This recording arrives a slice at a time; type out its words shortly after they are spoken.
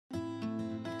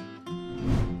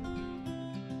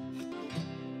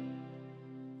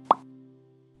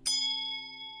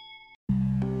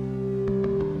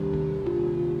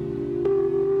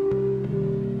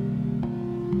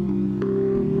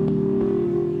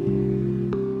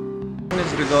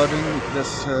regarding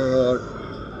this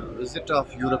visit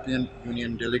of European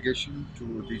Union delegation to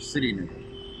the Srinagar.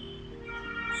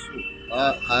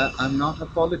 I'm not a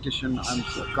politician, I'm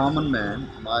a common man.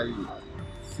 My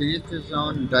faith is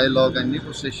on dialogue and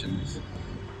negotiations.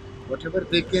 Whatever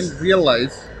they can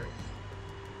realize,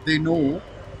 they know,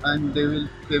 and they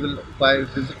will by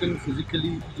visiting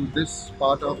physically to this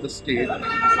part of the state,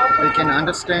 they can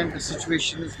understand the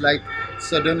situations like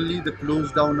suddenly the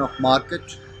close down of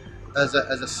market as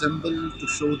a symbol to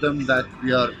show them that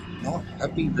we are not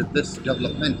happy with this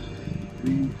development.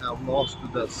 We have lost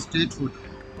the statehood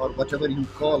or whatever you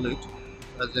call it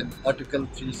as an Article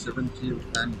 370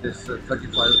 and this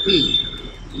 35A.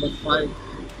 But my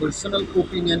personal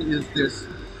opinion is this: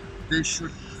 they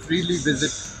should freely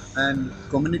visit and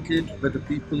communicate with the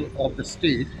people of the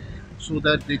state so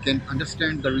that they can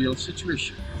understand the real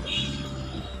situation.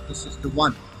 This is the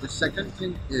one. The second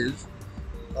thing is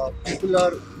people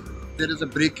are there is a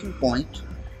breaking point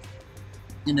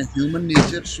in a human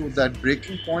nature, so that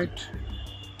breaking point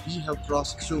we have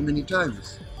crossed so many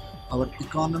times. Our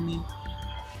economy,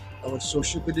 our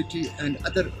sociability, and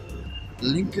other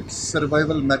linked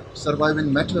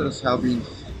surviving matters have been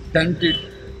dented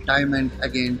time and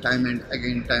again, time and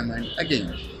again, time and again.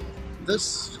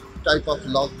 This type of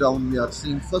lockdown we are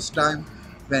seeing first time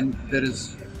when there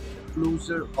is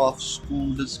closure of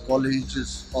schools,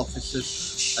 colleges,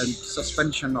 offices, and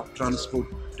suspension of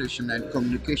transportation and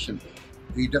communication.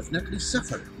 We definitely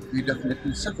suffer. We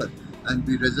definitely suffer, and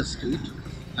we resist it,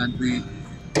 and we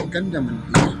condemn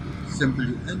it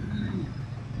simply. And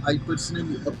I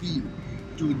personally appeal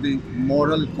to the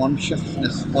moral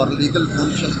consciousness or legal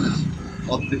consciousness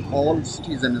of the all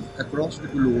citizens across the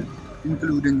globe,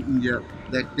 including India,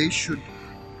 that they should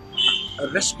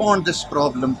respond this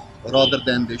problem rather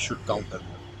than they should counter.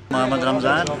 Mohammed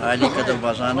Ramzan, Ali Kadam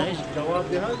Bazan,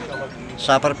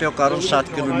 Sapar Pio Karun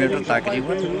 7 kilometer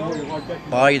takriban,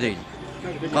 Paidil,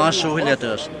 Kan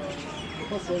Suhiliatus,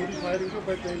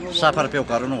 Sapar Pio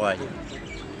Karun Wai.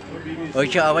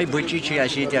 Ocha Awai Buchi, I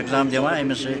see the exam dema,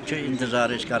 I'm in the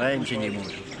Zarish Kara, I'm in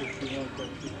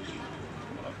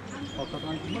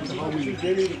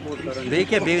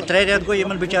Beke, trade go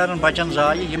Yemen Bichar and Bachan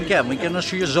Zai, Yimka, we cannot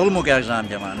see Zolmuk exam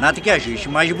dema, not Kashi,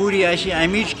 Majburi, I see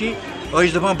Amichki, or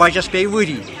is the one Bajas pay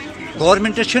woody.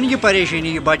 Government is Chungi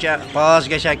Parishini, Bacha, Pas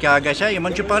Gasha, Kagasha,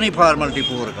 Yamanchapani formality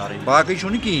poor Kari,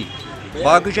 Bakishuniki,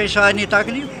 Bakusha Sani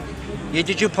Takli,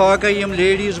 Yetichu Paka, Yam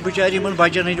ladies, Buchariman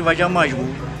Bajan in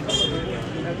Vajamaju.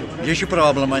 This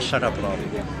problem, I set up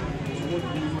problem.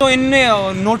 तो इनने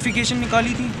notification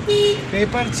निकाली थी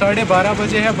paper 12:30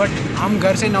 बजे है, but हम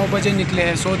घर से 9 बजे निकले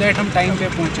हैं सो दैट हम टाइम पे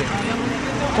पहुँचे।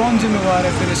 कौन जिम्मेवार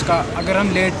है फिर इसका? अगर हम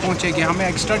लेट पहुँचेंगे हमें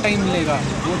एक्स्ट्रा टाइम मिलेगा,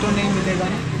 वो तो नहीं मिलेगा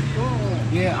ना।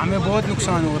 ये हमें बहुत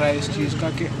नुकसान हो रहा है इस चीज़ का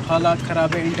कि हालात ख़राब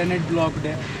है, इंटरनेट ब्लॉक्ड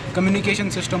है, कम्युनिकेशन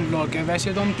सिस्टम ब्लॉक है।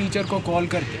 वैसे तो हम टीचर को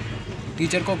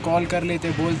कॉल कर लेते,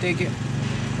 बोलते कि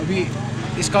अभी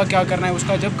इसका क्या करना है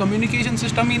उसका। जब कम्युनिकेशन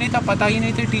सिस्टम ही नहीं था, पता ही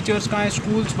नहीं थे टीचर्स कहाँ हैं,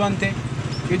 स्कूल्स बंद थे।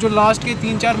 ये जो लास्ट के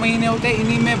 3-4 महीने होते हैं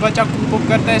इन्हीं में बच्चा कूप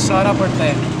करता है, सारा पढ़ता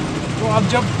है। तो अब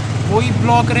जब वही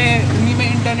ब्लॉक रहे, इन्हीं में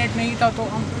इंटरनेट नहीं था तो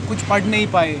हम कुछ पढ़ नहीं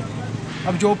पाए।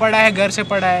 अब जो पढ़ा है घर से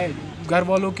पढ़ा है, घर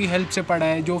वालों की हेल्प से पढ़ा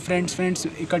है, जो फ्रेंड्स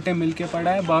इकट्ठे मिल के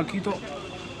पढ़ा है। बाकी तो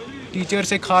टीचर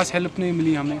से खास हेल्प नहीं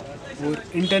मिली हमें, और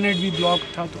इंटरनेट भी ब्लॉक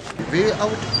था। तो way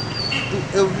out to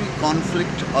every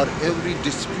conflict और every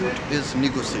dispute is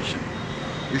negotiation.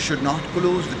 You should not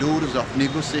close the doors of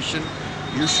negotiation.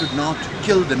 You should not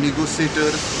kill the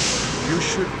negotiators. You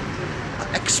should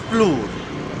explore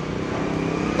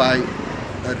by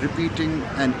repeating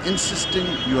and insisting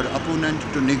your opponent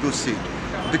to negotiate.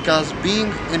 Because being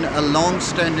in a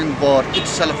long-standing war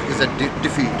itself is a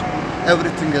defeat.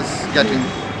 Everything is getting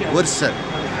worse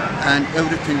and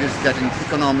everything is getting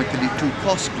economically too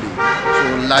costly.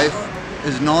 So life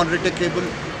is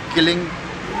non-redicable. Killing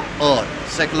or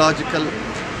psychological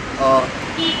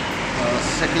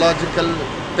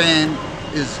pain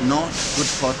is not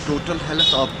good for total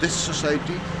health of this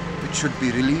society. It should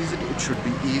be released, it should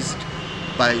be eased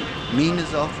by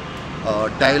means of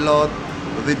dialogue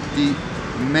with the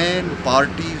main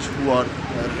parties who are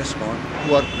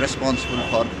responsible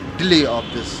for delay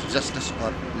of this justice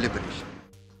or liberation.